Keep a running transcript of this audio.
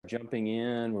jumping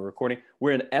in. We're recording.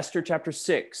 We're in Esther chapter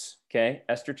 6, okay?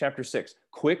 Esther chapter 6.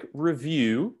 Quick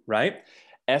review, right?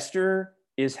 Esther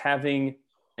is having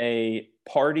a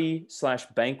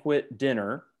party/banquet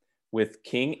dinner with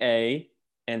King A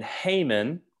and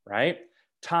Haman, right?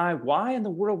 Ty, why in the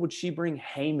world would she bring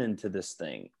Haman to this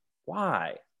thing?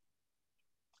 Why?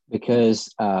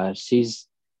 Because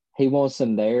he wants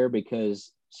him there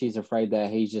because she's afraid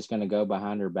that he's just going to go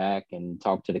behind her back and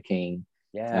talk to the king.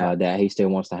 Yeah. That he still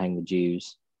wants to hang the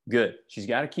Jews. Good. She's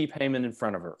got to keep Haman in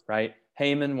front of her, right?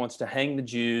 Haman wants to hang the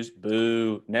Jews.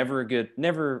 Boo. Never a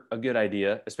good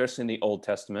idea, especially in the Old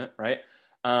Testament, right?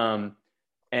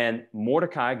 And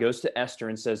Mordecai goes to Esther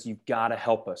and says, you've got to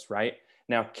help us, right?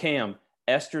 Now, Cam,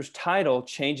 Esther's title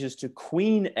changes to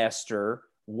Queen Esther.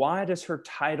 Why does her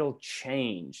title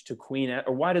change to Queen,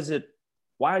 or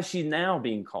why is she now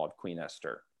being called Queen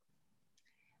Esther?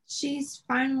 She's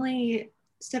finally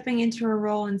stepping into her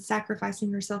role and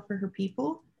sacrificing herself for her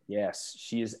people. Yes,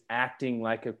 she is acting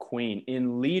like a queen.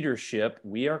 In leadership,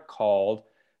 we are called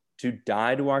to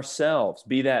die to ourselves.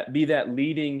 Be that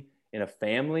leading in a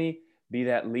family, be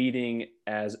that leading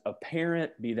as a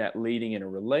parent, be that leading in a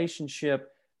relationship.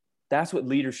 That's what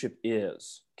leadership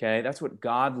is, okay? That's what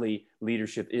godly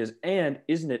leadership is. And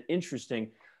isn't it interesting,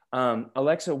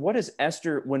 Alexa, what is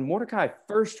Esther, when Mordecai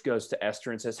first goes to Esther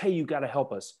and says, hey, you got to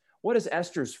help us, what is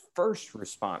Esther's first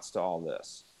response to all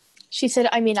this? She said,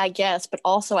 I mean, I guess, but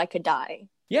also I could die.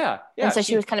 Yeah. And so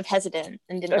she was kind of hesitant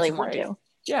and didn't really want to.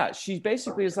 Yeah, she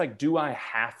basically is like, do I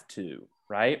have to,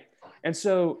 right? And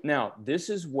so now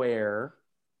this is where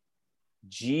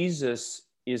Jesus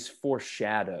is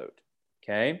foreshadowed,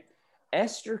 okay?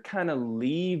 Esther kind of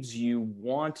leaves you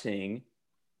wanting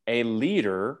a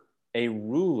leader, a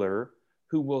ruler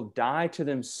who will die to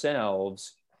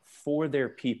themselves for their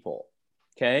people,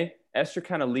 okay? Esther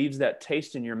kind of leaves that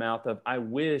taste in your mouth of, I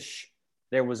wish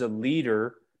there was a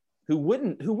leader who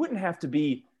wouldn't have to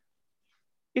be,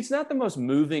 it's not the most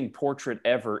moving portrait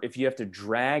ever if you have to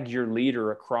drag your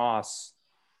leader across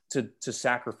to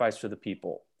sacrifice for the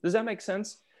people. Does that make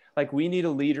sense? Like, we need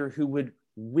a leader who would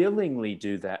willingly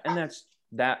do that. And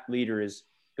that leader is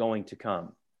going to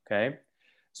come, okay?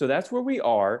 So that's where we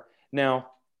are. Now,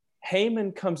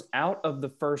 Haman comes out of the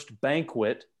first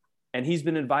banquet and he's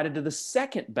been invited to the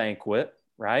second banquet,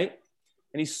 right?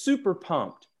 And he's super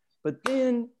pumped. But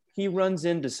then he runs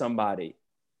into somebody.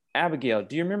 Abigail,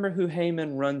 do you remember who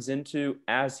Haman runs into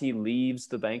as he leaves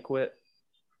the banquet?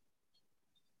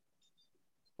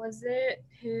 Was it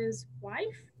his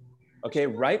wife? Okay,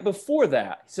 right before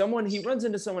that, he runs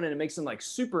into someone and it makes him like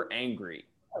super angry.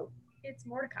 Oh, it's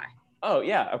Mordecai. Oh,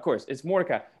 yeah, of course. It's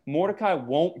Mordecai. Mordecai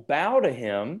won't bow to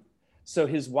him. So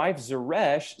his wife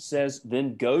Zeresh says,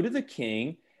 then go to the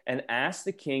king and ask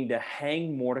the king to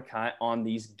hang Mordecai on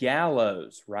these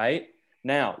gallows, right?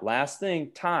 Now, last thing,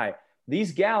 Ty,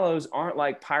 these gallows aren't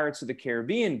like Pirates of the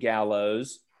Caribbean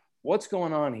gallows. What's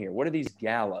going on here? What are these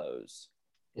gallows?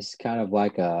 It's kind of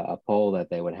like a pole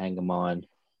that they would hang them on.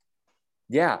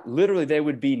 Yeah, literally they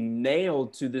would be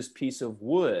nailed to this piece of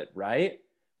wood, right?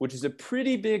 Which is a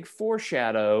pretty big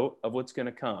foreshadow of what's going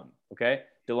to come, okay?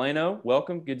 Delano,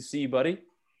 welcome. Good to see you, buddy.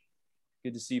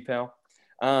 Good to see you, pal.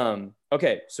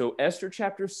 Okay, so Esther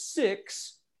chapter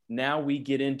 6, now we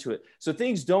get into it. So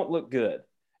things don't look good.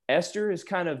 Esther is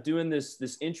kind of doing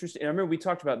this interesting, and I remember we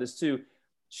talked about this too.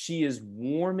 She is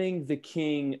warming the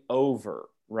king over,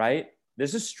 right?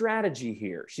 There's a strategy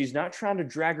here. She's not trying to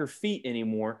drag her feet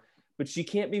anymore, but she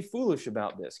can't be foolish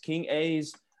about this. King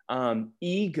A's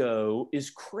ego is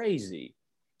crazy.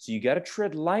 So you got to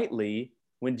tread lightly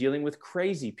when dealing with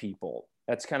crazy people.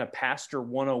 That's kind of Pastor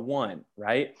 101,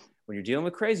 right? When you're dealing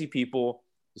with crazy people,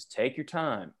 just take your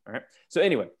time, all right? So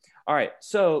anyway, all right,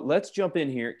 so let's jump in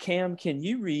here. Cam, can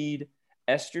you read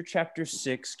Esther chapter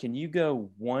 6? Can you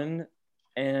go 1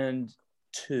 and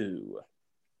 2?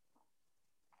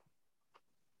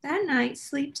 That night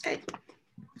sleep escaped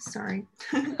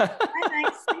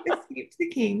the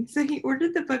king, so he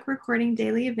ordered the book recording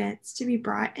daily events to be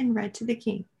brought and read to the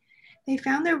king. They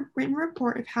found the written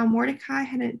report of how Mordecai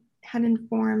had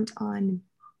informed on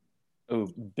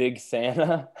Big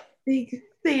Thana. Big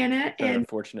Thana An and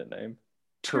unfortunate name.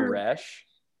 Teresh.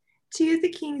 Two of the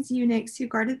king's eunuchs who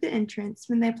guarded the entrance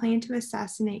when they planned to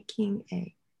assassinate King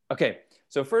A. Okay,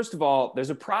 so first of all, there's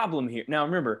a problem here. Now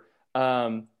remember,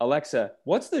 Alexa,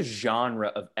 what's the genre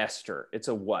of Esther? It's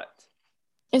a what?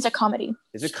 It's a comedy.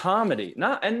 It's a comedy.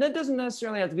 And that doesn't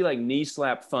necessarily have to be like knee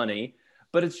slap funny,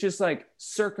 but it's just like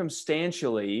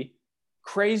circumstantially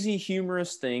crazy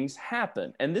humorous things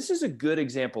happen. And this is a good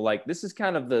example. Like, this is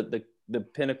kind of the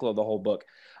pinnacle of the whole book.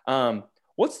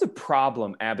 What's the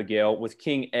problem, Abigail, with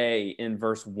King A in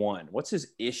verse 1? What's his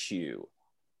issue?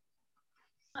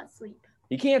 Not sleep.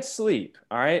 He can't sleep,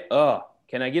 all right?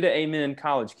 Can I get an amen,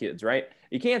 college kids, right?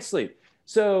 He can't sleep.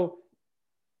 So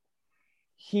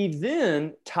he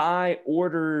then, Ty,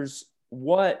 orders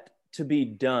what to be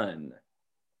done?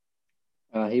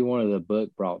 He wanted a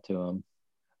book brought to him.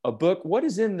 A book? What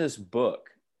is in this book?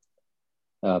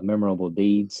 Memorable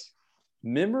deeds.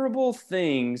 Memorable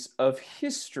things of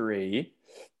history.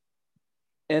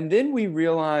 And then we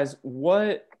realize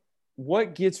what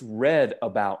gets read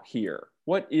about here.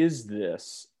 What is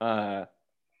this,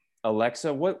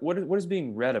 Alexa? What is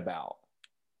being read about?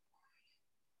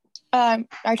 Are you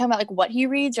talking about like what he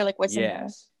reads or like what's in there?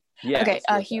 Yeah. Okay.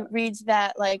 He reads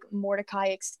that like Mordecai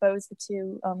exposed the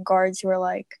two guards who were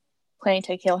like planning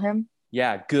to kill him.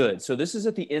 Yeah, good. So this is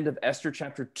at the end of Esther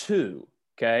chapter 2.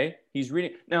 Okay. He's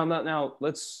reading. Now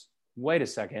let's wait a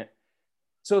second.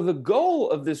 So the goal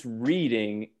of this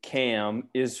reading, Cam,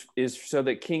 is so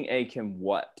that King A can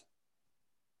what?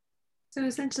 So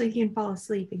essentially he can fall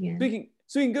asleep again.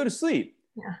 So he can go to sleep.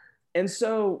 Yeah. And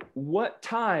so what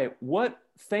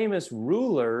famous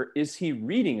ruler is he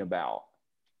reading about?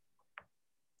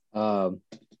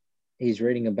 He's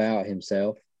reading about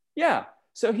himself. Yeah.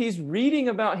 So he's reading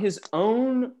about his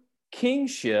own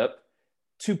kingship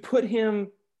to put him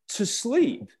to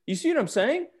sleep. You see what I'm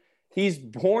saying? He's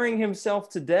boring himself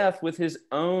to death with his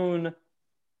own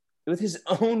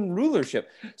rulership.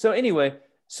 So anyway,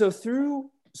 so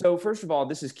first of all,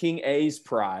 this is King A's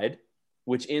pride,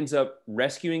 which ends up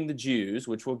rescuing the Jews,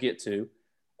 which we'll get to.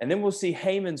 And then we'll see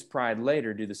Haman's pride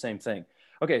later do the same thing.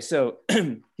 Okay, so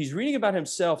he's reading about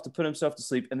himself to put himself to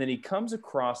sleep. And then he comes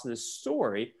across this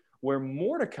story where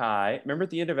Mordecai, remember at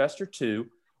the end of Esther 2,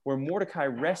 where Mordecai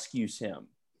rescues him,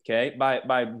 okay,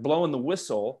 by blowing the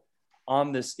whistle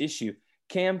on this issue.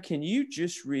 Cam, can you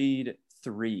just read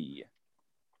 3?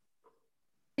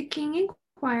 The king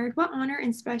inquired what honor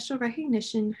and special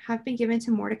recognition have been given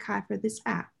to Mordecai for this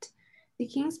act. The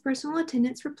king's personal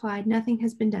attendants replied, nothing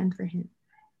has been done for him.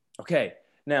 Okay,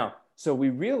 now, so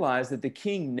we realize that the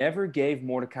king never gave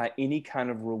Mordecai any kind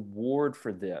of reward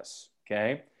for this,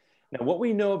 okay? Now, what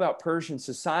we know about Persian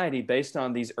society based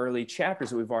on these early chapters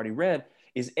that we've already read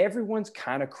is everyone's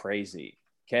kind of crazy,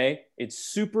 okay? It's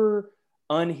super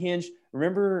unhinged.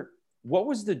 Remember, what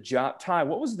was the job, Ty,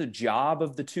 what was the job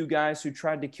of the two guys who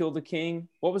tried to kill the king?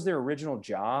 What was their original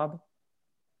job?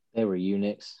 They were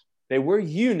eunuchs. They were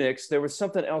eunuchs. There was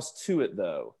something else to it,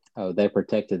 though. Oh, they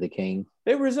protected the king.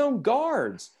 They were his own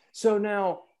guards. So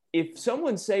now, if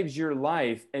someone saves your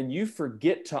life and you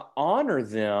forget to honor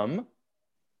them,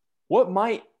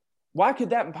 why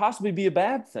could that possibly be a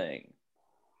bad thing?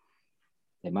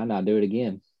 They might not do it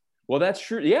again. Well, that's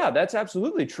true. Yeah, that's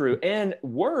absolutely true. And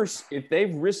worse, if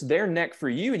they've risked their neck for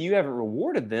you and you haven't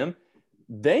rewarded them,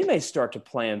 they may start to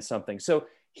plan something. So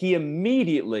he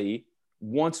immediately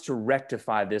wants to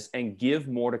rectify this and give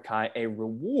Mordecai a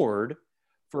reward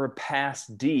for a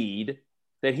past deed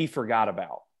that he forgot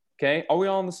about. Okay, are we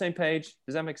all on the same page?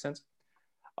 Does that make sense?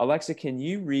 Alexa, can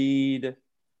you read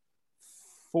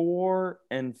 4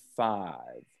 and 5?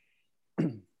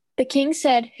 The king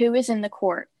said, who is in the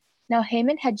court? Now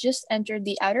Haman had just entered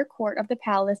the outer court of the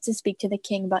palace to speak to the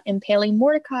king about impaling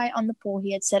Mordecai on the pole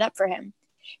he had set up for him.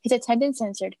 His attendants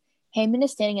answered, Haman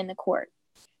is standing in the court.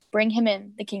 Bring him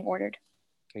in, the king ordered.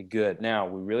 Okay, good. Now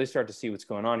we really start to see what's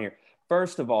going on here.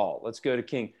 First of all, let's go to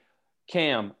King.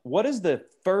 Cam, what is the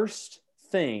first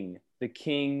thing the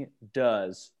king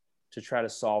does to try to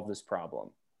solve this problem?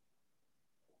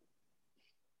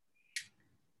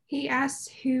 He asks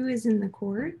who is in the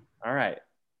court. All right.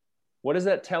 What does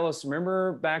that tell us?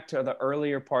 Remember back to the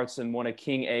earlier parts in one of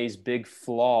King A's big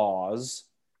flaws.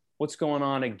 What's going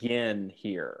on again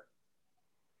here?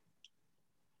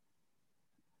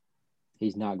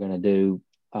 He's not going to do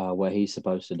what he's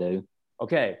supposed to do.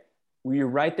 Okay. Well, you're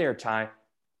right there, Ty.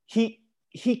 He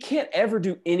can't ever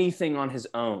do anything on his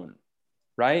own,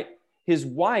 right? His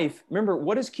wife, remember,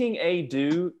 what does King A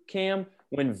do, Cam?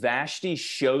 When Vashti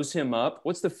shows him up,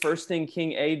 what's the first thing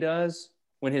King A does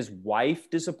when his wife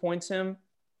disappoints him?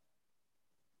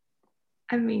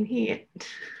 I mean, he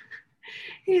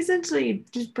essentially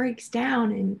just breaks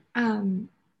down and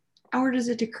orders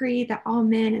a decree that all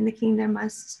men in the kingdom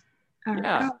must,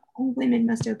 all women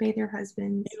must obey their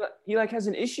husbands. He like has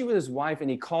an issue with his wife and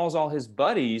he calls all his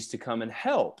buddies to come and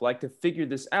help, like to figure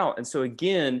this out. And so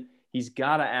again, he's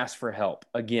got to ask for help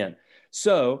again.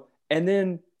 So, and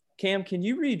then Cam, can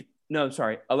you read? No,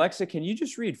 sorry. Alexa, can you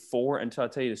just read 4 until I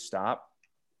tell you to stop?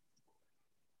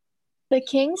 The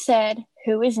king said,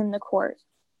 who is in the court?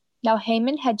 Now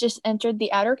Haman had just entered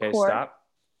the outer court. Stop.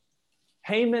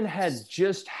 Haman had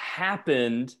just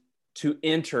happened to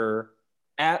enter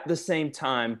at the same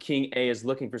time King A is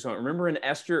looking for someone. Remember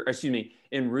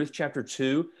in Ruth chapter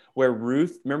 2, where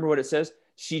Ruth, remember what it says?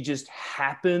 She just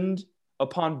happened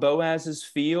upon Boaz's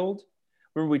field.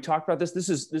 Remember we talked about this?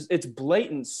 It's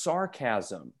blatant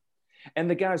sarcasm. And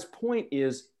the guy's point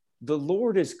is the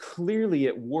Lord is clearly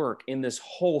at work in this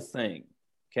whole thing,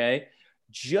 okay?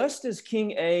 Just as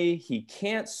King A, he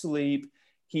can't sleep.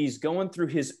 He's going through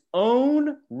his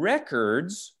own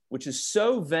records, which is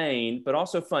so vain, but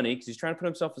also funny because he's trying to put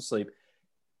himself to sleep.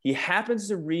 He happens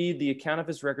to read the account of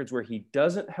his records where he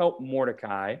doesn't help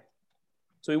Mordecai.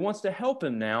 So he wants to help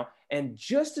him now. And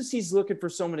just as he's looking for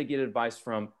someone to get advice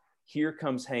from, here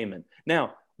comes Haman.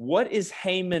 Now, what is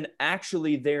Haman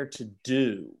actually there to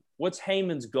do? What's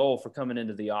Haman's goal for coming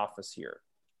into the office here?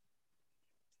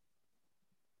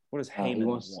 What does Haman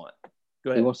want? Go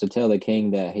ahead. He wants to tell the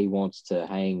king that he wants to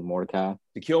hang Mordecai.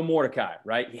 To kill Mordecai,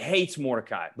 right? He hates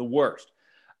Mordecai, the worst.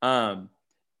 And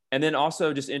then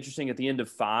also just interesting at the end of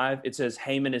 5, it says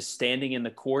Haman is standing in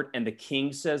the court and the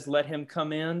king says, let him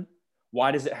come in.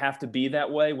 Why does it have to be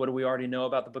that way? What do we already know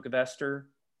about the book of Esther?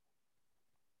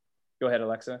 Go ahead,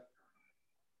 Alexa.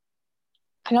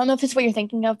 I don't know if it's what you're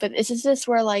thinking of, but is this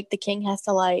where like the king has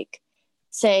to like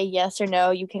say yes or no,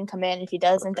 you can come in. If he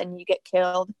doesn't, then you get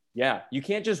killed. Yeah, you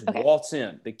can't just waltz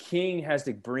in. The king has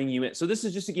to bring you in. So this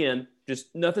is just, again,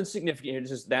 just nothing significant. It's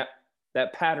just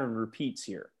that pattern repeats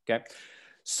here, okay?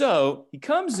 So he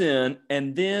comes in,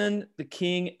 and then the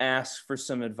king asks for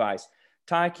some advice.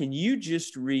 Ty, can you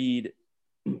just read,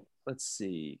 let's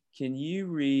see, can you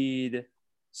read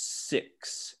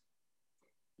 6?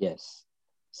 Yes.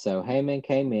 So Haman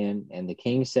came in, and the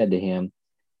king said to him,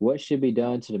 what should be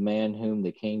done to the man whom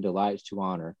the king delights to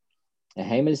honor? And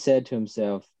Haman said to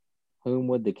himself, whom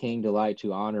would the king delight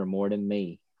to honor more than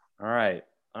me? All right.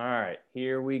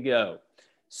 Here we go.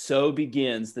 So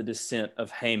begins the descent of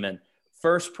Haman.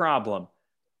 First problem.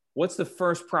 What's the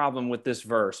first problem with this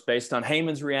verse based on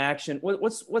Haman's reaction?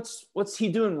 What's he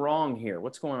doing wrong here?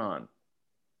 What's going on?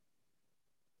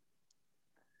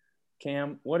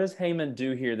 Cam, what does Haman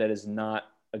do here that is not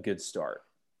a good start,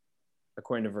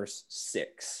 according to verse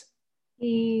 6?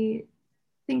 He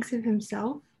thinks of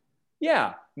himself.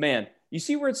 Yeah, man. You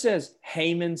see where it says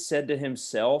Haman said to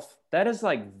himself? That is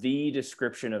like the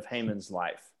description of Haman's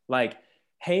life. Like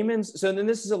Haman's, so then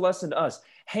this is a lesson to us.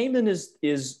 Haman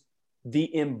is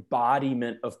the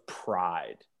embodiment of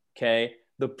pride, okay?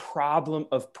 The problem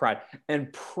of pride.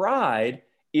 And pride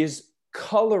is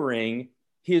coloring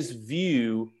his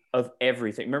view of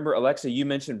everything. Remember, Alexa, you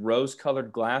mentioned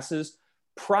rose-colored glasses.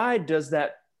 Pride does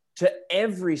that to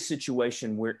every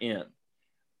situation we're in.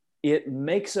 It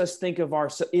makes us think of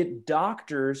ourselves. It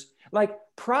doctors, like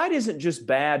pride isn't just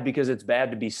bad because it's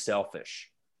bad to be selfish.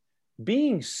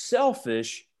 Being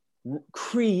selfish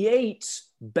creates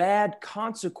bad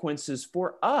consequences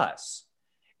for us.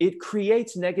 It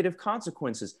creates negative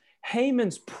consequences.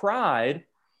 Haman's pride,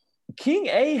 King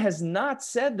A has not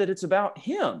said that it's about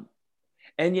him.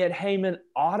 And yet Haman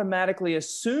automatically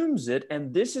assumes it,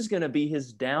 and this is going to be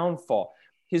his downfall.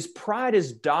 His pride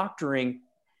is doctoring.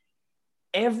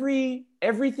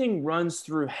 Everything runs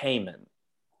through Haman.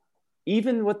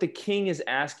 Even what the king is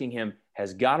asking him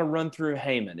has got to run through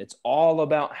Haman. It's all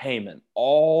about Haman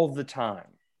all the time,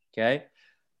 okay?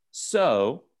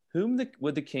 So whom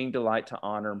would the king delight to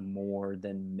honor more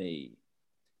than me?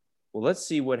 Well, let's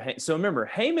see so remember,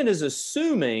 Haman is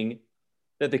assuming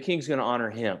that the king's going to honor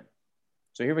him.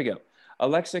 So here we go.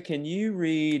 Alexa, can you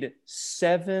read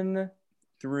 7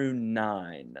 through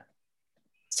 9?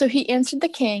 So he answered the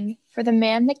king, for the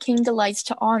man the king delights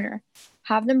to honor,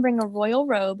 have them bring a royal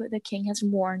robe the king has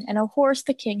worn, and a horse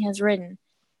the king has ridden,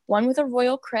 one with a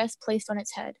royal crest placed on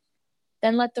its head.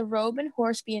 Then let the robe and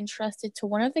horse be entrusted to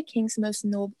one of the king's most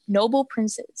noble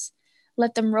princes.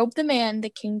 Let them robe the man the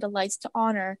king delights to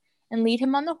honor, and lead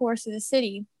him on the horse through the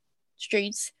city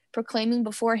streets, proclaiming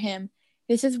before him,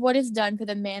 this is what is done for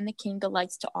the man the king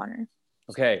delights to honor.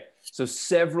 Okay, so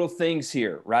several things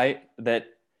here, right? That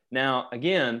now,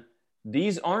 again,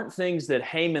 these aren't things that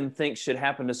Haman thinks should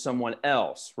happen to someone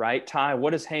else, right? Ty, what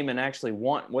does Haman actually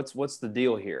want? What's the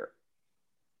deal here?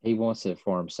 He wants it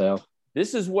for himself.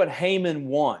 This is what Haman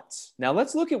wants. Now,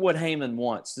 let's look at what Haman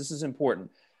wants. This is important.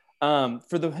 For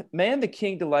the man the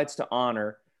king delights to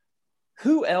honor,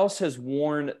 who else has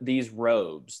worn these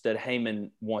robes that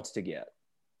Haman wants to get?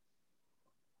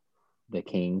 The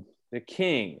king. The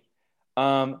king.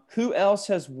 Who else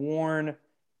has worn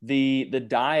the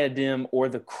diadem or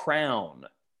the crown?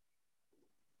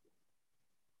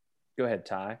 Go ahead,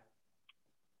 Ty.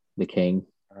 The king.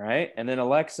 All right. And then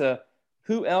Alexa,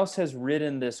 who else has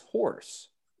ridden this horse?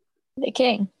 The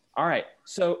king. All right.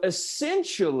 So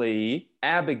essentially,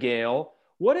 Abigail,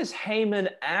 what is Haman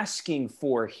asking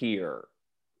for here?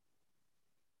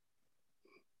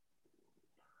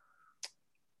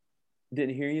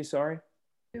 Didn't hear you, sorry.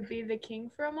 To be the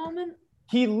king for a moment?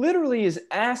 He literally is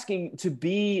asking to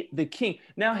be the king.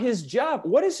 Now, his job,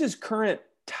 what is his current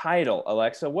title,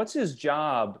 Alexa? What's his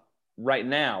job right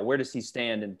now? Where does he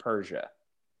stand in Persia?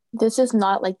 This is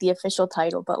not like the official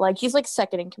title, but like he's like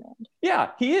second in command. Yeah,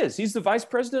 he is. He's the vice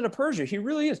president of Persia. He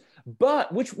really is.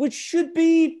 But which should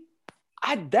be,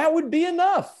 that would be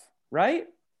enough, right?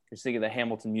 You're thinking of the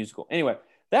Hamilton musical. Anyway,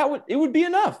 it would be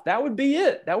enough. That would be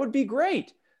it. That would be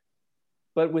great.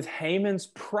 But with Haman's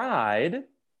pride,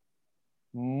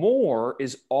 more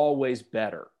is always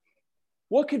better.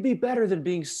 What could be better than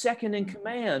being second in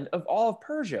command of all of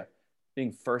Persia?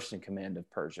 Being first in command of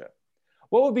Persia.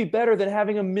 What would be better than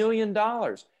having $1 million?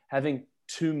 Having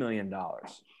 $2 million.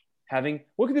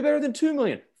 What could be better than 2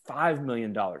 million? $5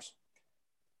 million.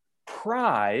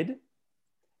 Pride,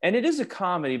 and it is a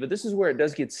comedy, but this is where it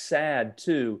does get sad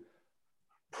too.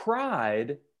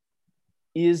 Pride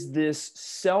is this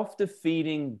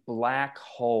self-defeating black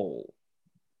hole.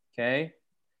 Okay?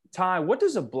 Ty, what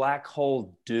does a black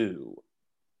hole do?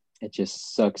 It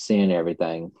just sucks in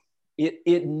everything.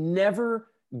 It never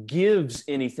gives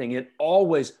anything. It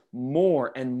always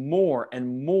more and more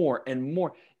and more and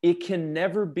more. It can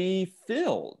never be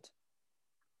filled.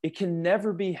 It can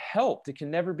never be helped. It can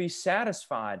never be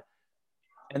satisfied.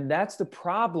 And that's the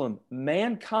problem.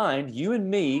 Mankind, you and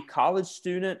me, college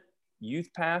student, youth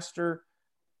pastor,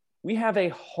 we have a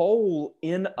hole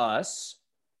in us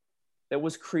that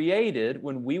was created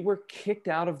when we were kicked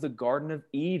out of the Garden of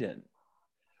Eden.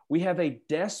 We have a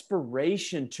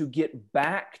desperation to get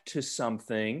back to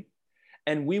something,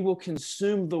 and we will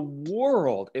consume the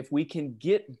world if we can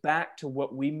get back to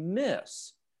what we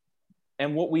miss.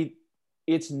 And we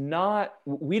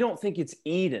don't think it's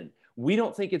Eden. We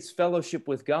don't think it's fellowship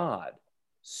with God.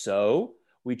 So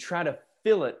we try to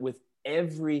fill it with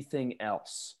everything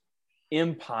else.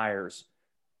 Empires,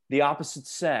 the opposite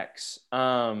sex,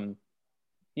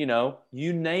 you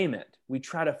name it. We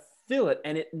try to fill it,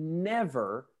 and it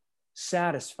never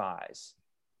satisfies.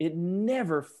 It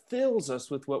never fills us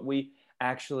with what we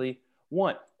actually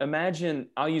want. Imagine,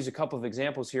 I'll use a couple of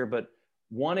examples here, but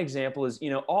one example is,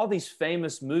 all these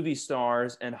famous movie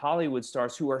stars and Hollywood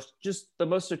stars who are just the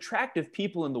most attractive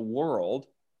people in the world,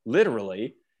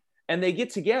 literally, and they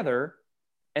get together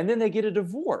and then they get a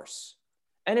divorce.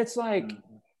 And it's like,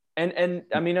 and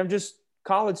I mean, I'm just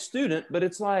college student, but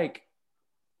it's like,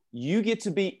 you get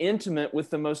to be intimate with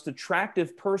the most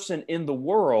attractive person in the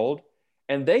world,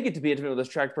 and they get to be intimate with the most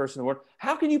attractive person in the world.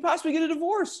 How can you possibly get a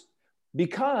divorce?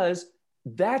 Because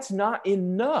that's not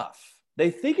enough.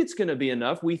 They think it's going to be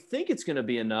enough. We think it's going to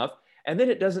be enough, and then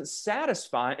it doesn't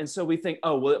satisfy. And so we think,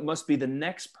 oh, well, it must be the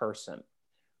next person.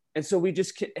 And so we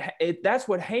just, that's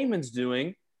what Haman's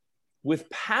doing with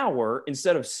power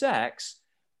instead of sex.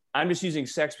 I'm just using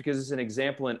sex because it's an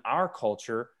example in our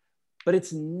culture, but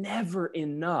it's never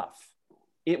enough.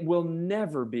 It will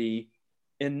never be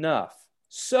enough.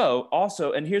 So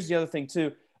also, and here's the other thing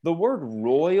too, the word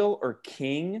royal or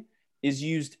king is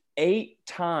used 8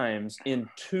 times in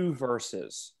 2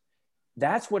 verses.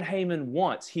 That's what Haman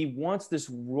wants. He wants this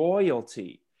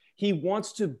royalty. He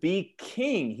wants to be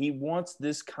king. He wants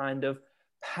this kind of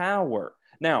power.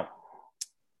 Now,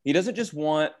 he doesn't just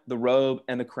want the robe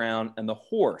and the crown and the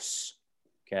horse,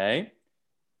 okay?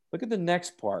 Look at the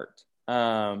next part.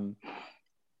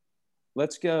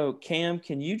 Let's go. Cam,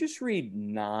 can you just read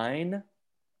 9?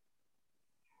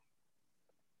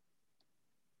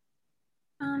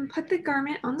 Put the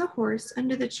garment on the horse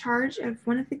under the charge of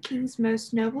one of the king's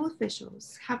most noble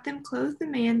officials. Have them clothe the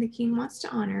man the king wants to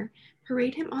honor,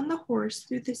 parade him on the horse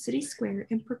through the city square,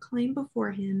 and proclaim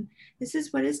before him, this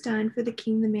is what is done for the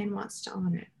king the man wants to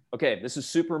honor. Okay, this is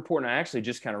super important. I actually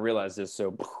just kind of realized this.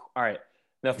 So, all right.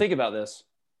 Now think about this.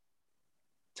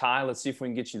 Ty, let's see if we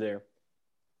can get you there.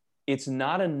 It's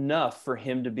not enough for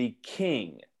him to be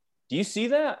king. Do you see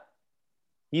that?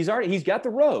 He's got the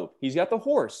robe. He's got the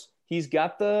horse. He's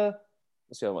got the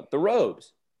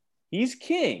robes. He's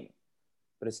king,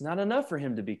 but it's not enough for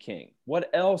him to be king. What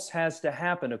else has to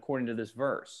happen according to this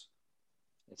verse?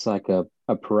 It's like a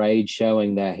parade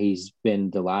showing that he's been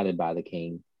delighted by the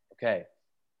king. Okay.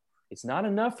 It's not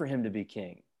enough for him to be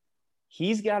king.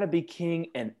 He's got to be king,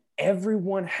 and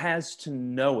everyone has to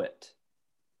know it.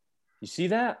 You see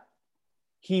that?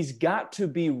 He's got to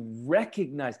be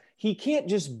recognized. He can't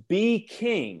just be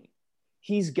king.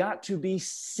 He's got to be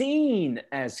seen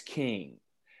as king.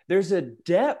 There's a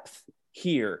depth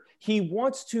here. He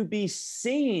wants to be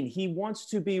seen. He wants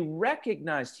to be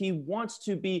recognized. He wants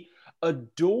to be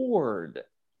adored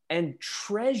and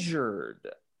treasured,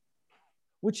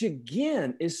 which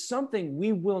again is something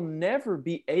we will never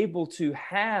be able to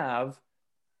have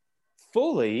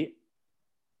fully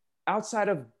outside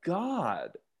of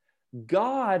God.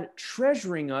 God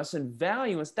treasuring us and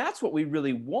valuing us, that's what we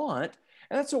really want,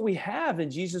 and that's what we have in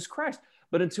Jesus Christ.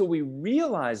 But until we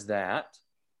realize that,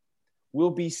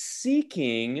 we'll be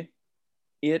seeking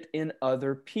it in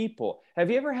other people. Have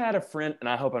you ever had a friend, and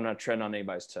I hope I'm not treading on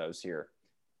anybody's toes here,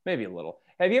 maybe a little.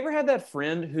 Have you ever had that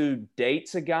friend who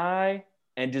dates a guy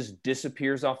and just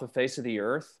disappears off the face of the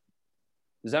earth?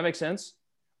 Does that make sense?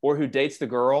 Or who dates the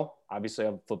girl, obviously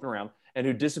I'm flipping around, and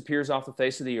who disappears off the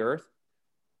face of the earth?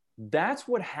 That's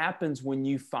what happens when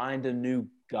you find a new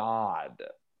God.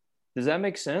 Does that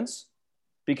make sense?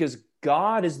 Because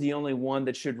God is the only one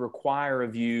that should require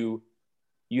of you,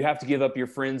 you have to give up your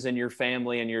friends and your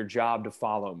family and your job to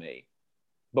follow me.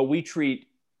 But we treat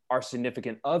our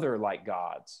significant other like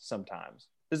gods sometimes.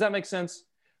 Does that make sense?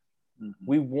 Mm-hmm.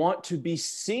 We want to be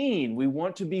seen. We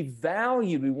want to be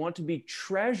valued. We want to be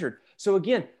treasured. So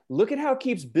again, look at how it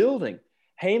keeps building.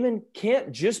 Haman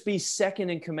can't just be second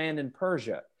in command in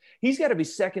Persia. He's got to be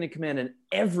second in command, and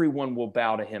everyone will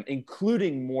bow to him,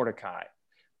 including Mordecai.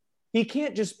 He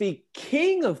can't just be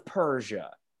king of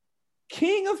Persia.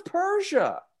 King of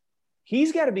Persia.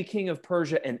 He's got to be king of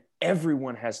Persia, and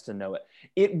everyone has to know it.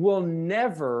 It will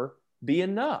never be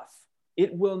enough.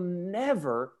 It will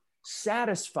never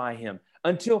satisfy him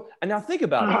until, and now think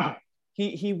about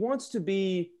it. He wants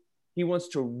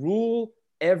to rule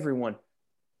everyone.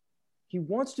 He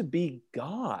wants to be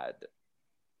God.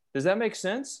 Does that make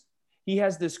sense? He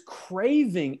has this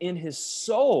craving in his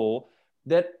soul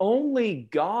that only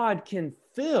God can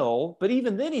fill, but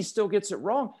even then he still gets it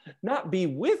wrong. Not be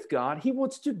with God, he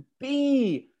wants to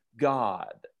be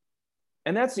God.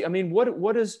 And that's,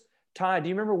 what does, Ty, do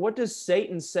you remember, what does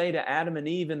Satan say to Adam and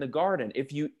Eve in the garden?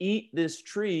 If you eat this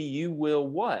tree, you will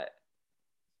what?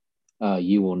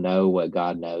 You will know what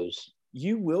God knows.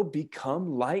 You will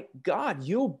become like God.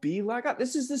 You'll be like God.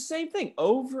 This is the same thing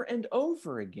over and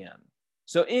over again.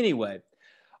 So anyway,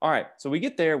 all right, so we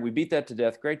get there. We beat that to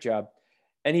death. Great job.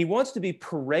 And he wants to be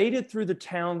paraded through the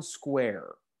town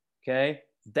square, okay?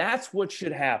 That's what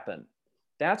should happen.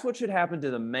 That's what should happen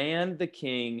to the man the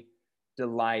king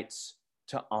delights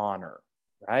to honor,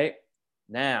 right?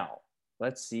 Now,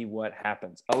 let's see what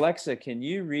happens. Alexa, can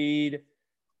you read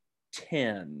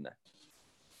 10?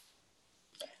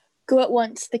 Go at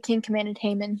once, the king commanded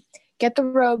Haman. Get the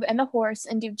robe and the horse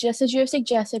and do just as you have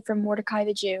suggested for Mordecai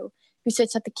the Jew, who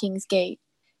sits at the king's gate.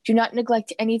 Do not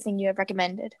neglect anything you have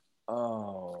recommended.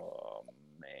 Oh,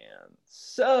 man.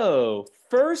 So,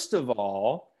 first of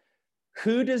all,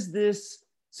 who does this?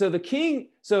 So the king,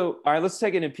 all right, let's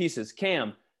take it in pieces.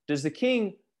 Cam, does the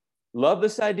king love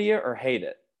this idea or hate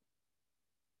it?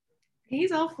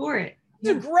 He's all for it. It's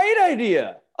a great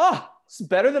idea. It's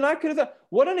better than I could have thought.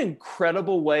 What an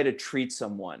incredible way to treat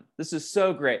someone. This is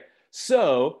so great.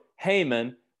 So,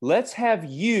 Haman, let's have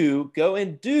you go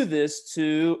and do this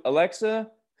to Alexa.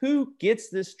 Who gets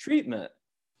this treatment?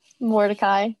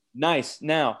 Mordecai. Nice.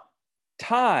 Now,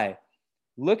 Ty,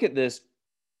 look at this.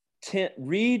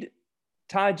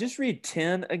 Ty, just read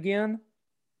 10 again.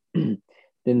 Then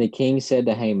the king said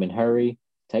to Haman, hurry,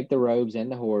 take the robes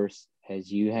and the horse,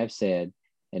 as you have said,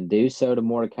 and do so to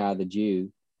Mordecai the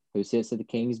Jew, who sits at the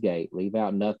king's gate. Leave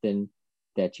out nothing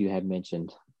that you have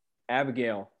mentioned.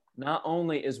 Abigail, not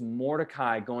only is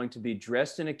Mordecai going to be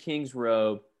dressed in a king's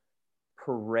robe,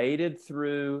 paraded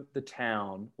through the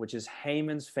town, which is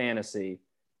Haman's fantasy,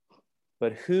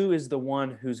 but who is the one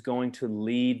who's going to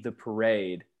lead the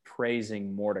parade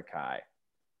praising Mordecai?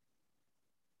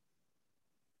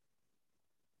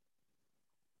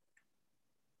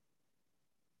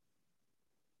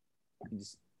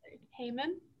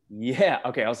 Haman? Yeah.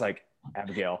 Okay. I was like,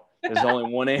 Abigail, there's only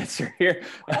one answer here.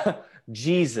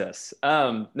 Jesus.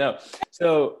 No.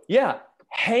 So yeah,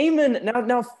 Haman.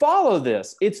 Now follow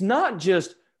this. It's not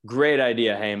just great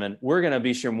idea, Haman. We're going to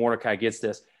be sure Mordecai gets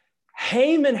this.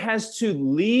 Haman has to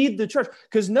lead the church.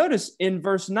 Because notice in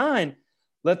verse 9,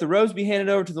 let the robes be handed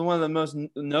over to one of the most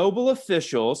noble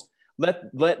officials. Let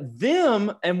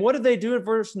them, and what did they do in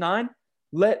verse 9?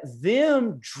 Let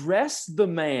them dress the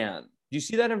man. Do you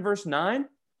see that in verse 9?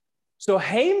 So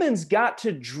Haman's got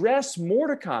to dress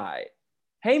Mordecai.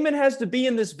 Haman has to be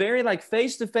in this very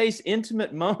face-to-face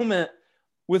intimate moment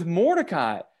with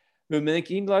Mordecai, whom the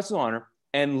king blesses to honor,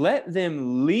 and let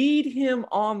them lead him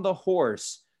on the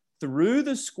horse through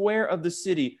the square of the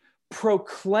city,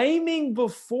 proclaiming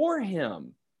before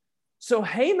him So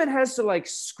Haman has to like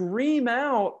scream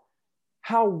out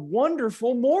how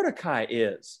wonderful Mordecai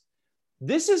is.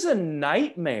 This is a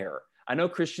nightmare. I know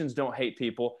Christians don't hate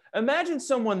people. Imagine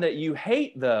someone that you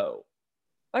hate, though.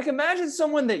 Like, imagine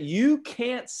someone that you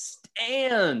can't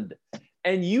stand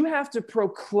and you have to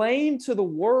proclaim to the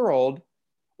world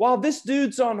while this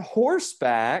dude's on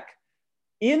horseback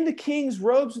in the king's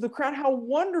robes with a crown, how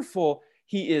wonderful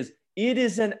he is. It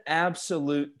is an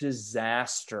absolute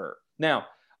disaster. Now,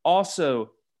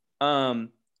 also,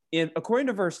 according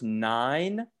to verse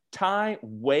 9, Ty,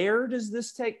 where does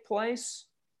this take place?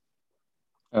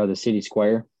 Oh, the city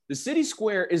square. The city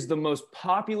square is the most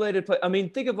populated place. I mean,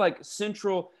 think of like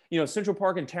Central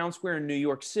Park and Town Square in New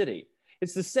York City.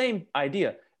 It's the same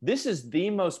idea. This is the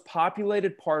most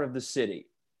populated part of the city.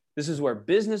 This is where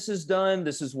business is done.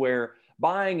 This is where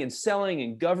buying and selling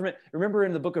and government. Remember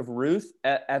in the book of Ruth,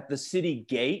 at the city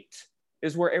gate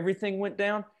is where everything went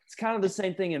down. It's kind of the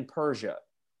same thing in Persia.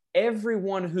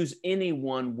 Everyone who's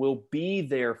anyone will be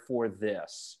there for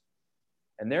this.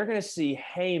 And they're going to see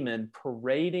Haman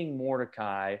parading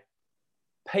Mordecai,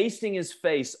 pasting his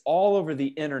face all over the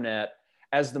internet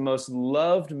as the most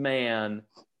loved man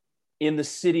in the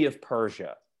city of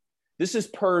Persia. This is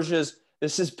Persia's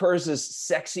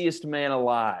sexiest man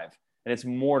alive, and it's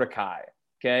Mordecai,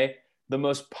 okay? The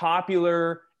most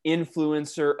popular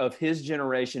influencer of his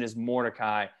generation is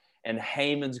Mordecai, and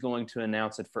Haman's going to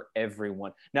announce it for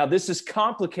everyone. Now, this is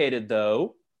complicated,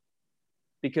 though,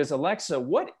 because Alexa,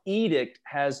 what edict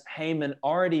has Haman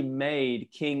already made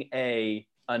King A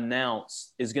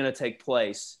announce is going to take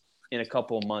place in a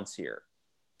couple of months here?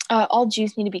 All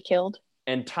Jews need to be killed.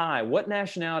 And Ty, what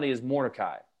nationality is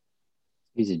Mordecai?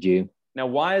 He's a Jew. Now,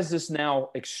 why is this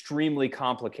now extremely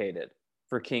complicated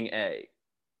for King A?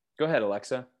 Go ahead,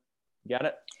 Alexa. You got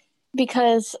it?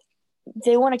 Because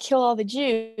they want to kill all the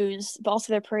Jews, but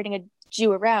also they're parading a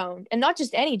Jew around. And not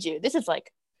just any Jew. This is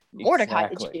like Mordecai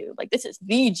the Jew. Like, this is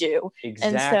the Jew.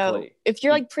 Exactly. And so if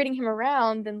you're like parading him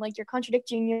around, then like you're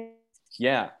contradicting your...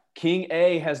 Yeah. King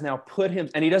A has now put him,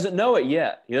 and he doesn't know it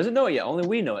yet. He doesn't know it yet. Only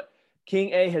we know it.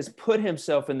 King A has put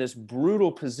himself in this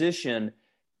brutal position.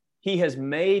 He has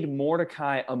made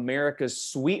Mordecai America's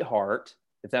sweetheart,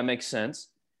 if that makes sense.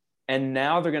 And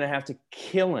now they're going to have to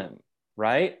kill him,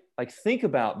 right? Like, think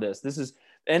about this. This is,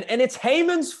 and it's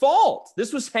Haman's fault.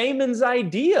 This was Haman's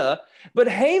idea, but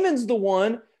Haman's the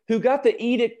one who got the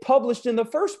edict published in the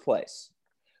first place.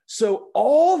 So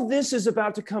all this is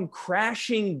about to come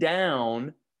crashing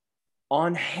down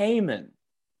on Haman.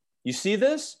 You see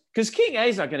this? Because King A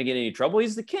is not going to get any trouble.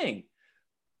 He's the king.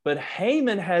 But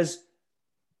Haman has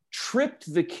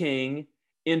tripped the king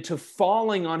into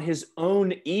falling on his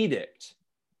own edict.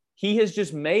 He has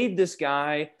just made this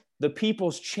guy the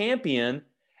people's champion,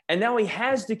 and now he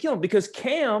has to kill him. Because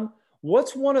Cam,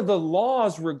 what's one of the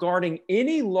laws regarding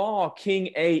any law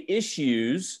King A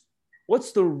issues?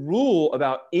 What's the rule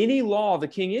about any law the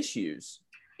king issues?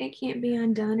 It can't be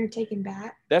undone or taken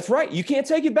back. That's right. You can't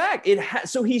take it back.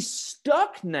 So he's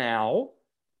stuck now,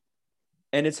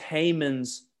 and it's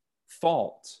Haman's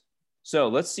fault. So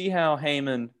let's see how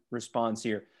Haman responds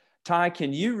here. Ty,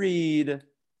 can you read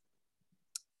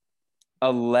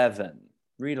 11?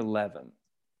 Read 11.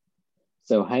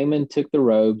 So Haman took the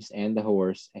robes and the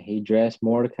horse, and he dressed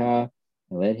Mordecai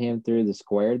and led him through the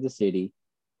square of the city,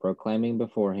 proclaiming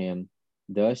before him,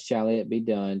 "Thus shall it be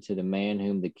done to the man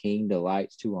whom the king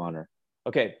delights to honor."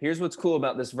 Okay, here's what's cool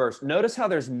about this verse. Notice how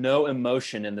there's no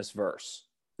emotion in this verse.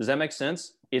 Does that make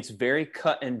sense? It's very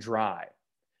cut and dry,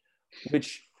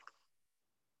 which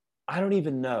I don't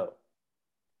even know.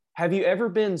 Have you ever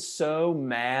been so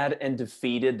mad and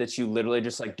defeated that you literally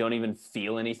just like don't even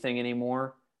feel anything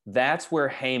anymore? That's where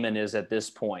Haman is at this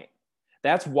point.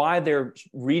 That's why they're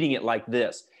reading it like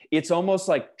this. It's almost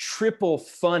like triple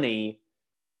funny.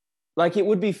 Like, it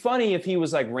would be funny if he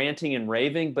was like ranting and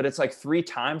raving, but it's like 3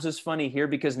 times as funny here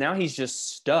because now he's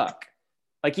just stuck.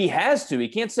 Like, he has to. He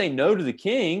can't say no to the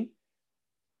king.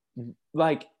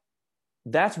 Like,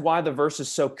 that's why the verse is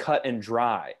so cut and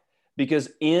dry,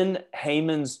 because in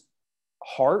Haman's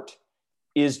heart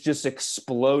is just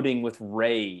exploding with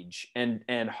rage and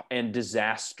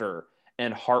disaster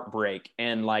and heartbreak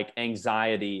and like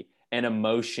anxiety and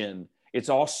emotion. It's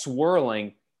all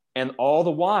swirling. And all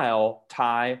the while,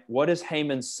 Ty, what is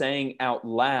Haman saying out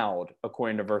loud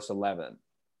according to verse 11?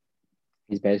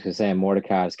 He's basically saying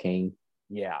Mordecai is king.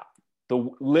 Yeah,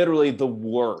 literally the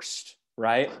worst,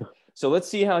 right? So let's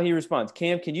see how he responds.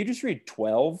 Cam, can you just read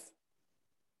 12?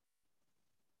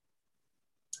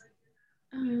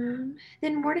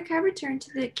 Then Mordecai returned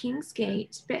to the king's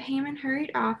gate, but Haman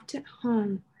hurried off to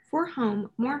home,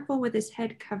 mournful with his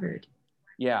head covered.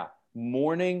 Yeah,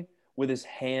 mourning with his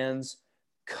hands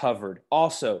covered.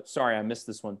 Also, sorry, I missed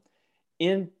this one.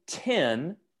 In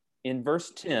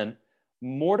verse 10,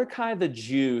 Mordecai the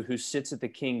Jew who sits at the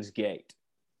king's gate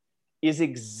is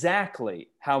exactly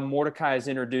how Mordecai is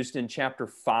introduced in chapter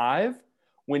 5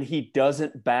 when he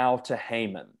doesn't bow to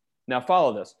Haman. Now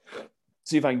follow this.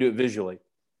 See if I can do it visually.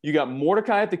 You got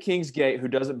Mordecai at the king's gate who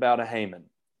doesn't bow to Haman.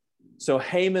 So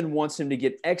Haman wants him to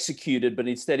get executed, but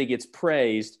instead he gets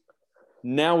praised.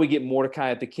 Now we get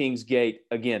Mordecai at the king's gate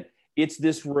again. It's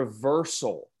this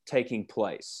reversal taking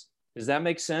place. Does that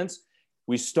make sense?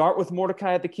 We start with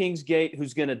Mordecai at the king's gate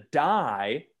who's going to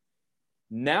die.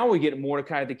 Now we get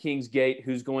Mordecai at the king's gate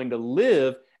who's going to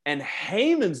live, and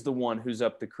Haman's the one who's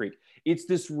up the creek. It's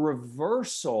this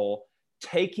reversal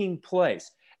taking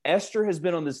place. Esther has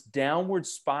been on this downward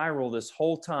spiral this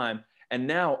whole time, and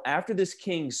now after this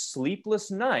king's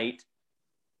sleepless night,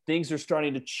 things are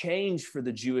starting to change for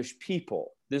the Jewish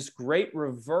people. This great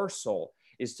reversal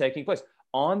is taking place.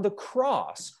 On the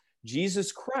cross,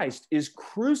 Jesus Christ is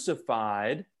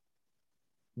crucified,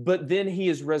 but then he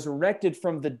is resurrected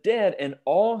from the dead, and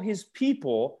all his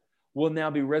people will now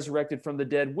be resurrected from the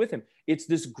dead with him. It's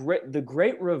the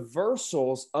great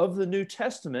reversals of the New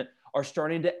Testament are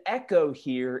starting to echo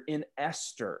here in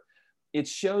Esther. It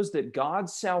shows that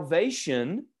God's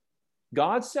salvation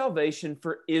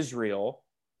for Israel,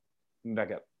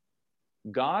 back up.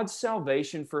 God's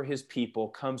salvation for his people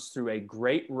comes through a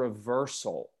great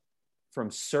reversal from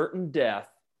certain death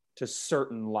to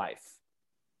certain life.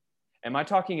 Am I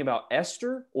talking about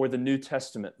Esther or the New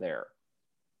Testament there?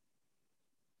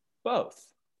 Both.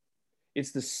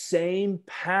 It's the same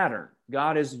pattern.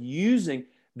 God is using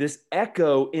this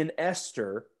echo in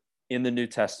Esther in the New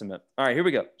Testament. All right, here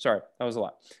we go. Sorry, that was a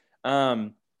lot. Now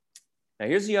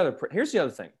here's the other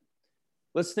thing.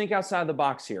 Let's think outside the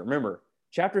box here. Remember,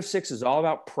 chapter 6 is all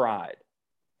about pride.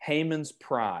 Haman's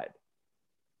pride.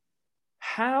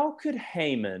 How could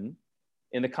Haman,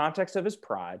 in the context of his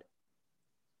pride,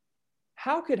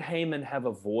 how could Haman have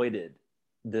avoided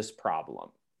this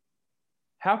problem?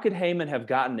 How could Haman have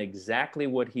gotten exactly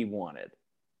what he wanted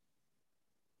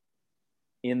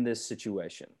in this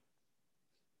situation?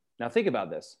 Now think about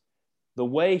this. The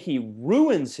way he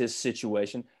ruins his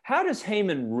situation, how does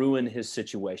Haman ruin his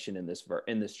situation in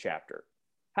this chapter?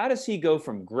 How does he go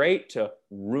from great to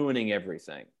ruining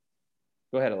everything?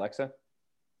 Go ahead, Alexa.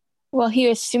 Well, he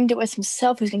assumed it was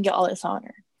himself who's going to get all this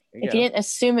honor. If he didn't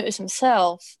assume it was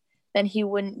himself, then he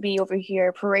wouldn't be over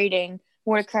here parading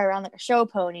Mordecai around like a show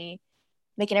pony,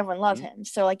 making everyone love him.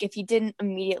 So, like, if he didn't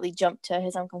immediately jump to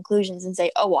his own conclusions and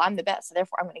say, oh, well, I'm the best, so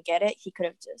therefore I'm going to get it, he could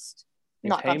have just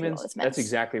not gone through all this mess. That's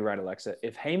exactly right, Alexa.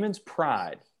 If Haman's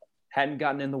pride hadn't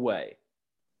gotten in the way,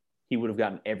 he would have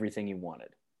gotten everything he wanted.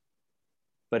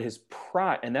 But his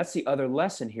pride, and that's the other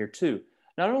lesson here too.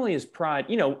 Not only is pride,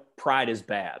 pride is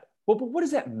bad. Well, but what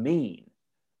does that mean?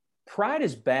 Pride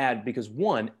is bad because,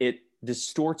 one, it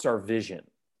distorts our vision,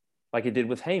 like it did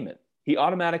with Haman. He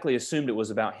automatically assumed it was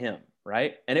about him,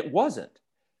 right? And it wasn't.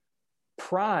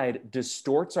 Pride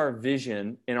distorts our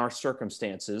vision in our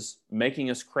circumstances,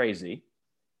 making us crazy.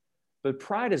 But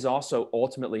pride is also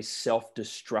ultimately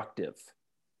self-destructive.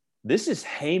 This is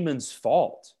Haman's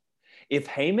fault. If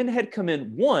Haman had come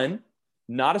in, one,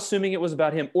 not assuming it was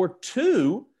about him, or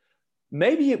two,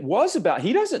 maybe it was about,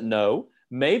 he doesn't know,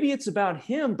 maybe it's about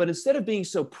him, but instead of being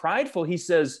so prideful, he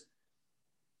says,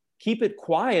 keep it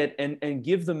quiet and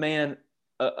give the man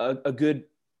a good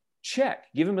check,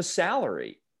 give him a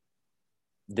salary.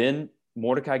 Then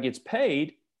Mordecai gets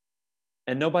paid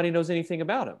and nobody knows anything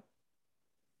about him.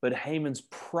 But Haman's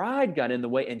pride got in the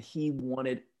way and he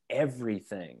wanted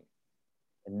everything.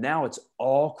 And now it's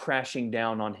all crashing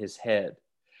down on his head.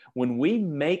 When we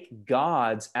make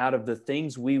gods out of the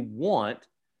things we want,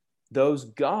 those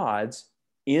gods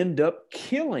end up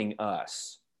killing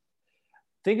us.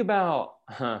 Think about,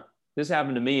 this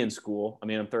happened to me in school. I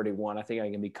mean, I'm 31. I think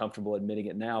I can be comfortable admitting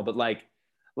it now. But like,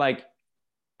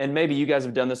 and maybe you guys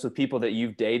have done this with people that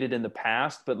you've dated in the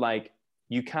past, but like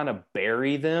you kind of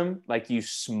bury them, like you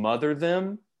smother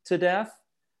them to death.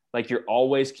 Like you're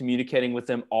always communicating with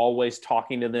them, always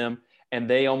talking to them, and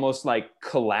they almost like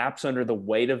collapse under the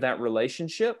weight of that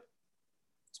relationship.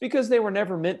 It's because they were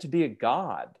never meant to be a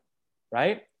god,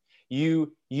 right?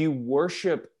 You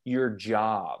worship your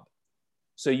job.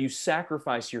 So you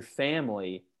sacrifice your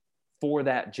family for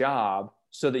that job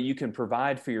so that you can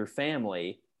provide for your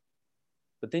family,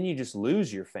 but then you just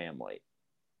lose your family.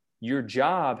 Your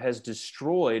job has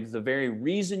destroyed the very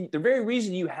reason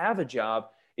you have a job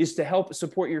is to help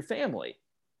support your family.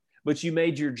 But you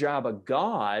made your job a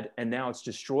god, and now it's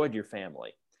destroyed your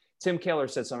family. Tim Keller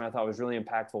said something I thought was really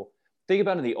impactful. think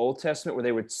about in the Old Testament where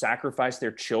they would sacrifice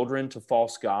their children to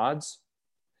false gods.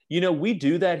 You know, we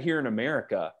do that here in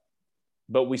America,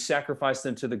 but we sacrifice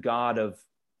them to the god of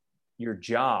your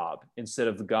job instead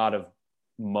of the god of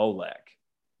Molech.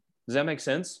 Does that make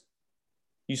sense?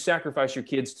 You sacrifice your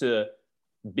kids to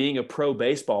being a pro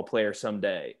baseball player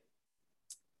someday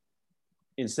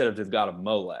instead of to the god of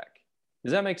Molech.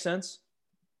 Does that make sense?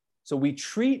 So we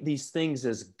treat these things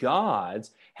as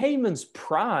gods. Haman's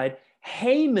pride,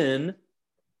 Haman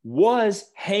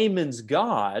was Haman's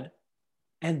god,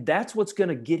 and that's what's going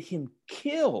to get him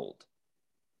killed,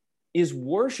 is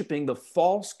worshiping the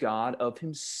false god of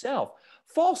himself.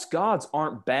 False gods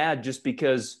aren't bad just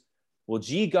because, well,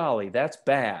 gee golly, that's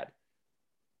bad.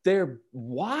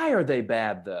 Why are they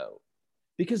bad though?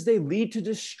 Because they lead to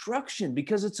destruction,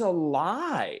 because it's a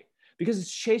lie, because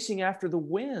it's chasing after the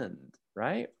wind,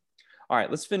 right? All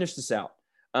right, let's finish this out.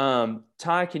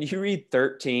 Ty, can you read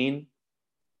 13?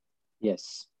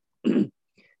 Yes. And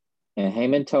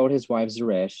Haman told his wife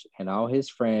Zeresh and all his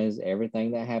friends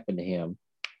everything that happened to him.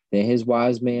 Then his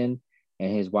wise men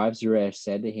and his wife Zeresh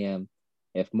said to him,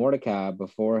 if Mordecai,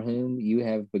 before whom you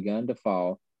have begun to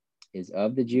fall, is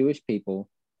of the Jewish people,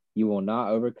 you will not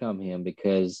overcome him,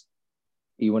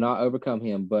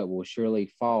 but will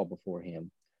surely fall before him.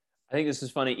 I think this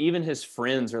is funny. Even his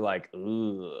friends are like,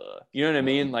 ugh. You know what I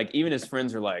mean? Like, even his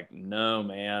friends are like, no,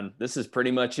 man, this is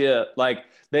pretty much it. Like,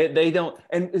 they don't.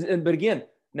 But again,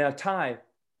 now, Ty,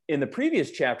 in the previous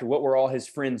chapter, what were all his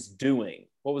friends doing?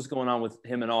 What was going on with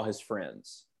him and all his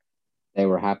friends? They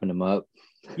were hyping him up.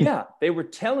 Yeah, they were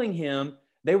telling him,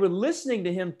 they were listening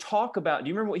to him talk about, do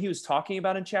you remember what he was talking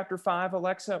about in chapter 5,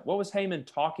 Alexa? What was Haman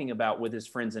talking about with his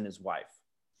friends and his wife?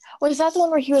 Was that the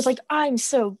one where he was like, I'm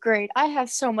so great. I have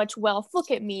so much wealth.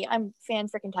 Look at me. I'm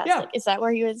fan-freaking-tastic. Yeah. Is that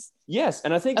where he was? Yes,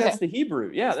 and I think that's the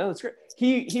Hebrew. Yeah, that's great.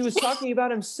 He was talking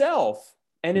about himself,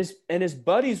 and his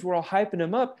buddies were all hyping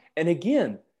him up. And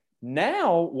again,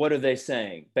 now what are they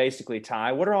saying? Basically,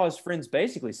 Ty, what are all his friends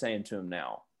basically saying to him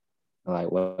now?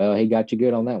 Like, well, he got you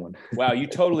good on that one. Wow, you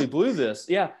totally blew this.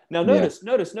 Yeah. Now notice.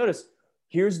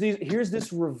 Here's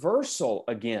this reversal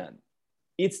again.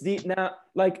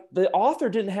 Like the author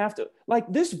didn't have to,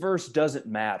 like, this verse doesn't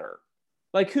matter.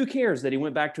 Like, who cares that he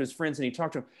went back to his friends and he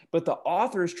talked to them? But the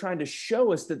author is trying to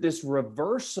show us that this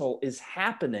reversal is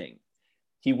happening.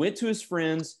 He went to his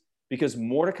friends because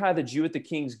Mordecai, the Jew at the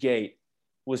king's gate,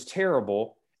 was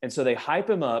terrible. And so they hype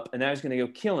him up, and now he's going to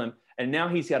go kill him. And now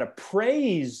he's got to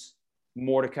praise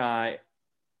Mordecai,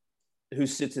 who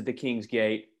sits at the king's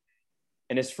gate,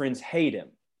 and his friends hate him.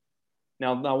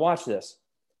 Now watch this.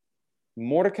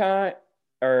 Mordecai,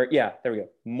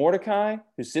 Mordecai,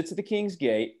 who sits at the king's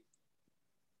gate,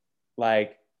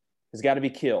 like, has got to be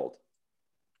killed.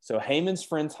 So Haman's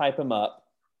friends hype him up.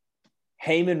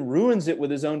 Haman ruins it with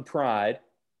his own pride.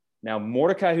 Now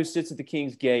Mordecai, who sits at the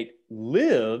king's gate,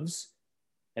 lives,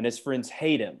 and his friends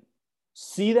hate him.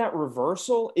 See that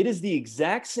reversal? It is the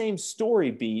exact same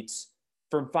story beats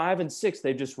from 5 and 6.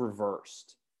 They've just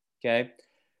reversed. Okay.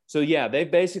 So yeah, they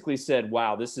basically said,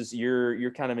 wow, this is,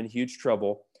 you're kind of in huge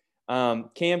trouble. Cam,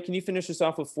 can you finish us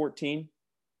off with 14?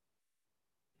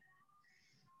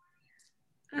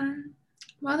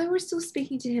 While they were still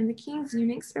speaking to him, the king's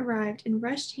eunuchs arrived and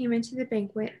rushed Haman to the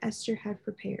banquet Esther had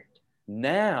prepared.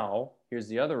 Now, here's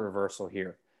the other reversal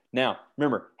here. Now,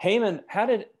 remember, Haman, how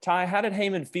did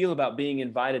Haman feel about being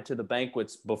invited to the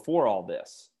banquets before all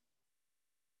this?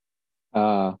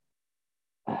 I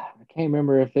can't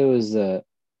remember if it was the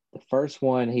first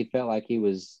one. He felt like he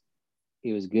was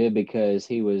good because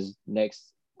he was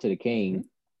next to the king.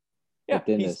 Yeah, but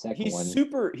then the second one,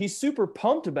 he's super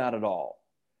pumped about it all.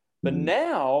 But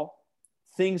now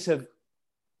things have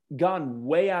gone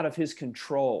way out of his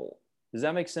control. Does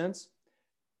that make sense?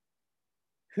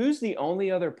 Who's the only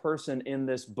other person in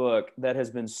this book that has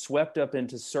been swept up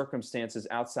into circumstances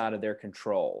outside of their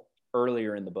control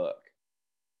earlier in the book?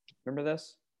 Remember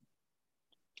this?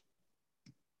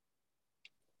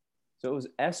 So it was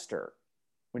Esther.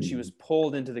 When she was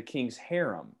pulled into the king's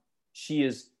harem, she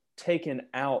is taken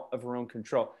out of her own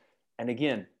control. And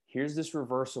again, here's this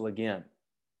reversal again.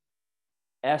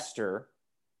 Esther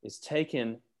is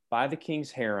taken by the king's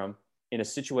harem in a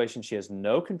situation she has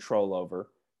no control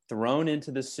over, thrown into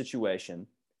this situation,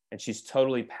 and she's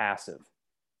totally passive.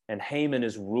 And Haman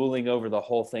is ruling over the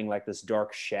whole thing like this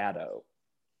dark shadow.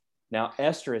 Now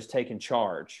Esther has taken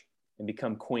charge and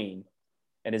become queen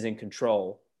and is in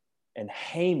control. And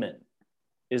Haman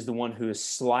is the one who is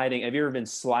sliding. Have you ever been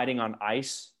sliding on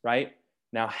ice, right?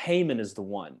 Now Haman is the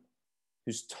one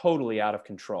who's totally out of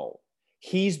control.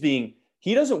 He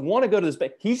doesn't want to go to this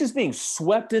banquet. He's just being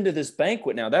swept into this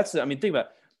banquet now. Think about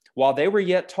it. While they were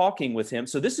yet talking with him,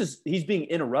 so he's being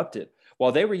interrupted.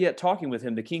 While they were yet talking with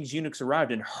him, the king's eunuchs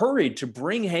arrived and hurried to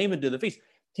bring Haman to the feast.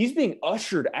 He's being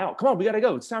ushered out. Come on, we got to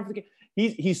go. It's time for the king.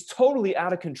 He's totally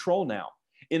out of control now.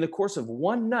 In the course of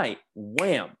one night,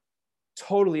 wham,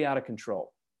 totally out of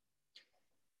control.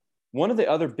 One of the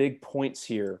other big points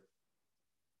here,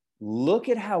 look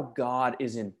at how God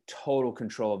is in total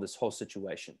control of this whole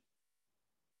situation.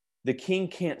 The king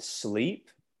can't sleep.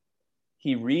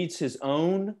 He reads his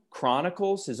own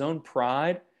chronicles, his own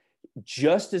pride,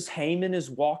 just as Haman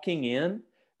is walking in.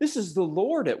 This is the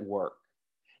Lord at work.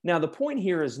 Now, the point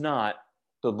here is not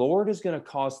the Lord is going to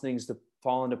cause things to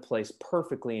fall into place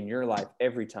perfectly in your life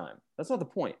every time. That's not the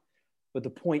point. But the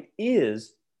point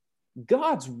is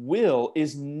God's will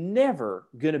is never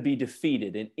going to be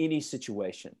defeated in any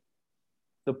situation.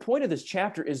 The point of this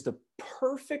chapter is the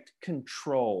perfect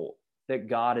control that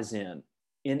God is in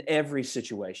every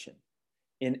situation.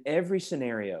 In every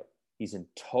scenario, he's in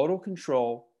total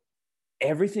control.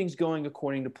 Everything's going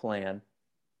according to plan.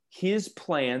 His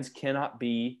plans cannot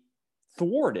be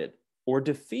thwarted or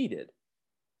defeated.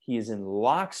 He is in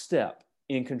lockstep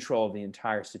in control of the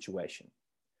entire situation.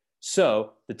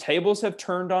 So the tables have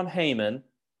turned on Haman.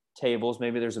 Tables,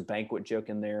 maybe there's a banquet joke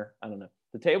in there. I don't know.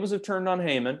 The tables have turned on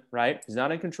Haman, right? He's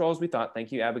not in control as we thought.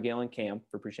 Thank you, Abigail and Cam,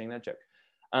 for appreciating that joke.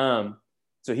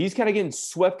 So he's kind of getting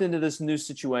swept into this new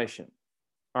situation.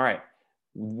 All right,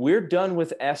 we're done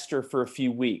with Esther for a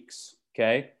few weeks,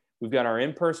 okay? We've got our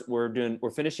in-person,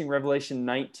 we're finishing Revelation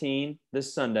 19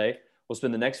 this Sunday. We'll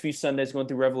spend the next few Sundays going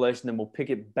through Revelation, then we'll pick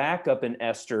it back up in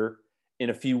Esther in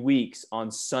a few weeks on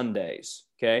Sundays,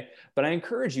 okay? But I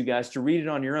encourage you guys to read it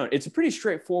on your own. It's a pretty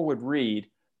straightforward read,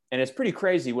 and it's pretty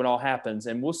crazy what all happens,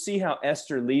 and we'll see how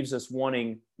Esther leaves us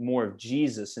wanting more of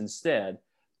Jesus instead,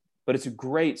 but it's a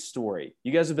great story.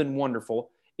 You guys have been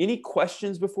wonderful. Any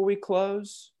questions before we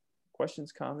close?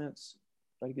 Questions, comments?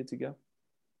 Everybody good to go?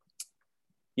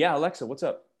 Yeah, Alexa, what's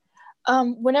up?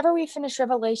 Whenever we finish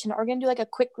Revelation, are we going to do like a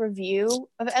quick review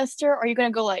of Esther? Or are you going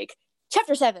to go like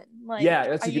chapter 7? Like, yeah,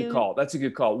 that's a good call. That's a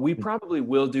good call. We probably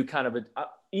will do kind of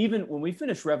even when we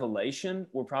finish Revelation,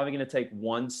 we're probably going to take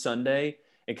one Sunday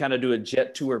and kind of do a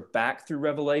jet tour back through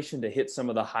Revelation to hit some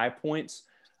of the high points.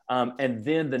 And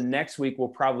then the next week, we'll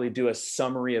probably do a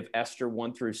summary of Esther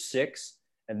 1 through 6.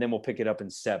 And then we'll pick it up in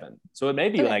 7. So it may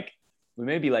be we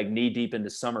may be like knee deep into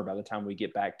summer by the time we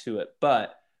get back to it,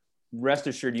 but rest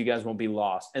assured you guys won't be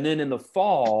lost. And then in the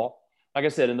fall, like I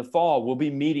said, in the fall, we'll be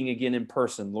meeting again in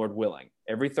person, Lord willing,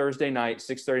 every Thursday night,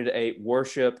 6:30 to 8,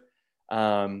 worship,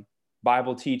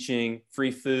 Bible teaching,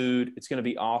 free food. It's going to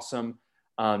be awesome.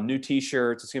 New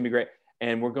t-shirts. It's going to be great.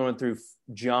 And we're going through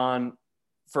 1 John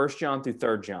through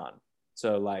 3 John.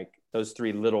 So like those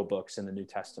 3 little books in the New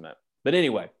Testament. But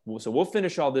anyway, so we'll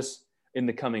finish all this in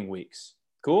the coming weeks.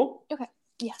 Cool? Okay.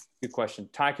 Yeah. Good question.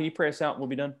 Ty, can you pray us out and we'll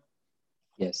be done?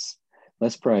 Yes.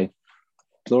 Let's pray.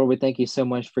 Lord, we thank you so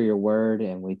much for your word,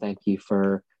 and we thank you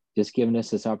for just giving us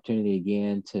this opportunity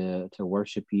again to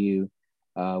worship you.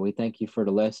 We thank you for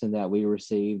the lesson that we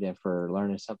received and for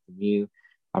learning something new.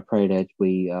 I pray that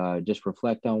we just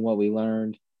reflect on what we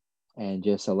learned and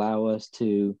just allow us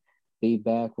to be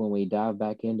back when we dive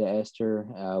back into Esther.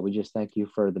 We just thank you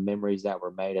for the memories that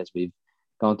were made as we've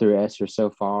gone through Esther so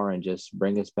far, and just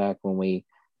bring us back when we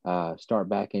start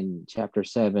back in chapter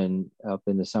 7 up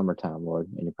in the summertime, Lord.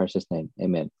 In your precious name,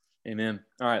 amen. Amen.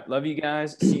 All right. Love you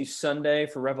guys. See you Sunday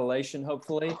for Revelation,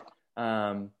 hopefully.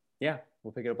 Yeah,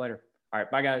 we'll pick it up later. All right.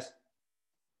 Bye, guys.